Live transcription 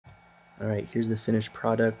Alright, here's the finished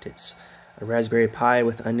product. It's a Raspberry Pi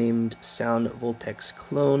with unnamed Sound Voltex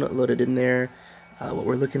Clone loaded in there. What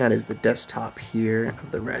we're looking at is the desktop here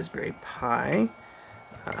of the Raspberry Pi.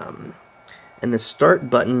 And the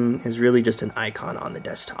start button is really just an icon on the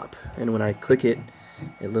desktop. And when I click it,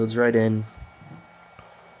 it loads right in.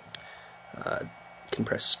 Can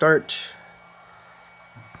press start.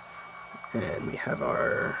 And we have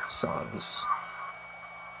our songs.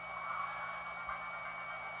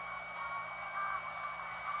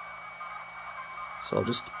 So I'll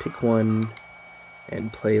just pick one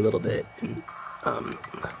and play a little bit. And,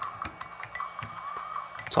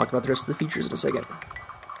 talk about the rest of the features in a second.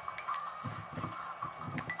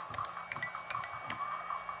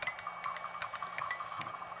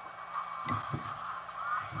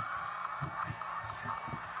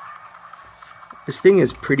 This thing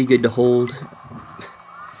is pretty good to hold.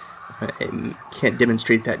 I can't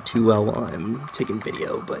demonstrate that too well while I'm taking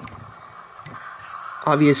video, but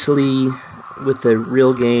obviously with the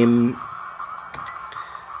real game,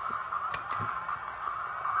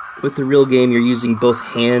 you're using both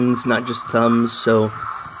hands, not just thumbs, so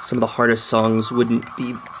some of the hardest songs wouldn't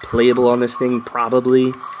be playable on this thing,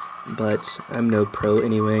 probably, but I'm no pro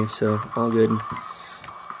anyway, so all good.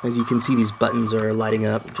 As you can see, these buttons are lighting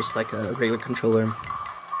up just like a regular controller.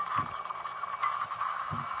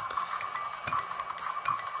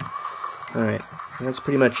 Alright, that's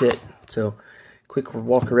pretty much it. So, quick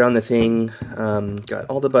walk around the thing. Got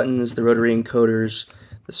all the buttons, the rotary encoders,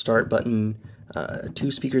 the start button, 2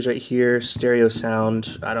 speakers right here, stereo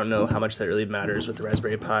sound. I don't know how much that really matters with the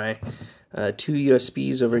Raspberry Pi. 2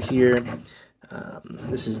 USBs over here.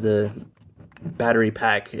 This is the battery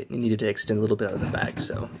pack. It needed to extend a little bit out of the back,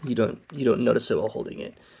 so you don't notice it while holding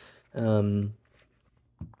it.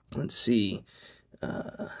 Let's see.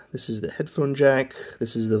 This is the headphone jack.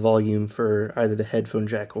 This is the volume for either the headphone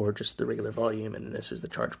jack or just the regular volume, and this is the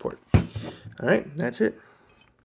charge port. All right, that's it.